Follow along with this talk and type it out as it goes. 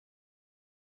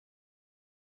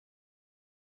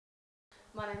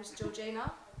My name's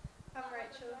Georgina. I'm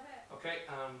Rachel. Okay,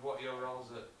 and what are your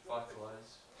roles at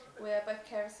Vitalise? We're both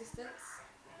care assistants.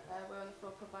 We're on the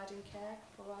floor providing care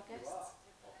for our guests,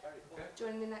 Okay.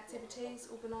 joining in activities,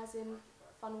 organising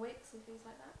fun weeks and things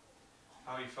like that.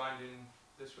 How are you finding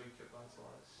this week at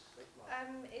Vitalise?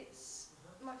 It's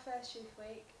my first youth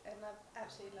week and I've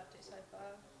absolutely loved it so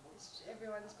far.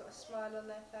 Everyone's got a smile on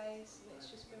their face and it's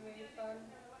just been really fun.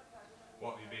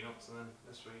 What have you been up to then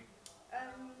this week?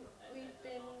 We've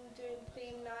been doing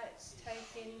theme nights,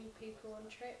 taking people on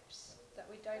trips that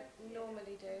we don't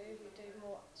normally do. We do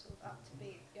more sort of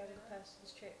up-to-beat young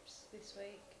person's trips this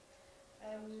week.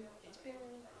 It's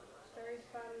been very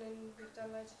fun and we've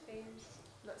done loads of themes.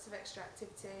 Lots of extra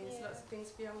activities, Yeah. lots of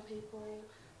things for young people,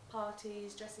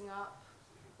 parties, dressing up,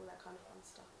 all that kind of fun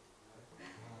stuff.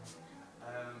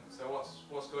 So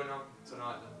what's going on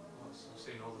tonight then? I've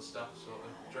seen all the staff sort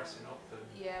of dressing up and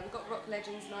Yeah, we've got Rock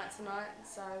Legends night tonight,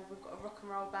 so we've got a rock and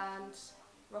roll band,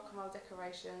 rock and roll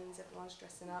decorations, everyone's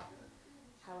dressing up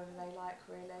however they like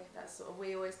really. That's sort of,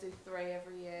 we always do 3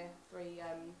 every year, 3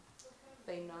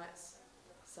 theme nights,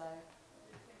 so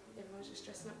everyone's just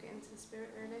dressing up, getting into the spirit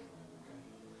really.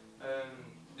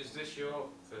 is this your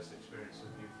first experience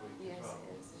of Youth Week Yes, as well?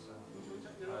 it is. So,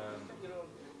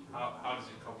 how does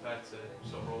it compare to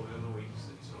sort of all the other weeks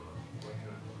that you sort of working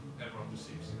on? Everyone just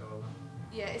seems to go.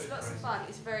 Yeah, it's lots of fun.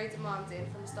 It's very demanding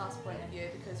from the staff's point of view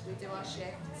because we do our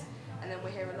shifts and then we're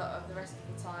here a lot of the rest of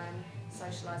the time,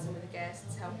 socialising with the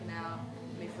guests, helping out.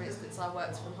 I mean, for instance, I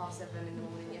worked from 7:30 in the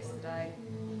morning yesterday,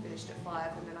 finished at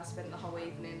 5, and then I spent the whole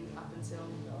evening up until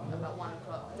about 1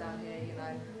 o'clock down here, you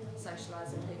know,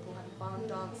 socialising people, having fun,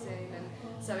 dancing, and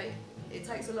so it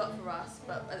takes a lot for us,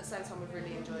 but at the same time we've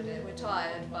really enjoyed it. We're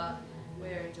tired, but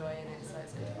we're enjoying it, so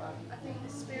it's good fun. I think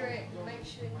the spirit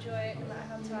makes you enjoy it no matter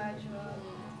how tired you are.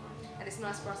 And it's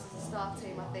nice for us as a staff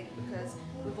team, I think, because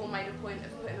we've all made a point of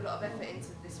putting a lot of effort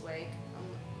into this week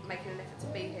and making an effort to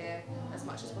be here as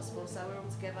much as possible. So we're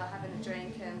all together having a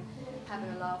drink and having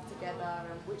a laugh together,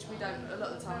 and which we don't, a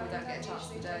lot of the time we don't get a chance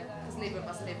to do because neither of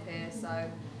us live here. So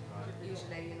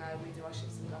usually, you know, we do our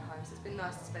shifts and go home. So it's been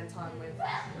nice to spend time with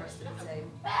the rest of the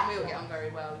team. And we all get on very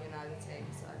well, you know, the team.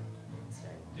 So it's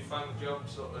very Do you find the job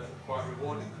sort of quite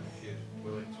rewarding if you're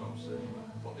willing to obviously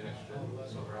put the extra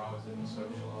sort of hours in and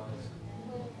socialise?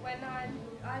 Well, when I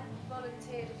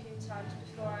volunteered a few times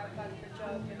before I applied for a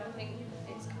job, and I think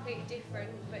it's completely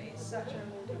different, but it's such a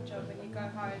rewarding job, and you go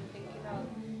home thinking, oh,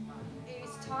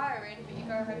 it's tiring, but you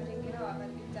go home thinking, oh, I've had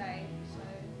a good day, so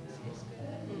it's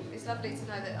good. It's lovely to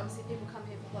know that obviously people come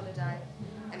here for holiday,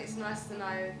 and it's nice to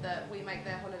know that we make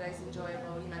their holidays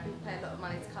enjoyable. You know, people pay a lot of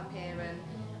money to come here, and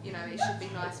you know, it should be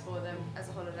nice for them, as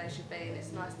a holiday should be, and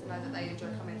it's nice to know that they enjoy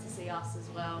coming to see us as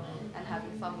well and having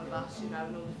fun with us, you know,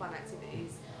 and all the fun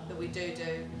activities that we do,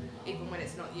 even when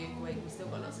it's not Youth Week. We've still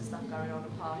got lots of stuff going on,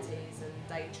 and parties and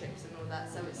day trips and all that,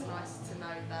 so it's nice to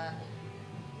know that,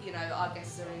 you know, our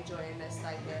guests are enjoying their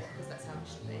stay here, because that's how it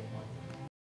should be.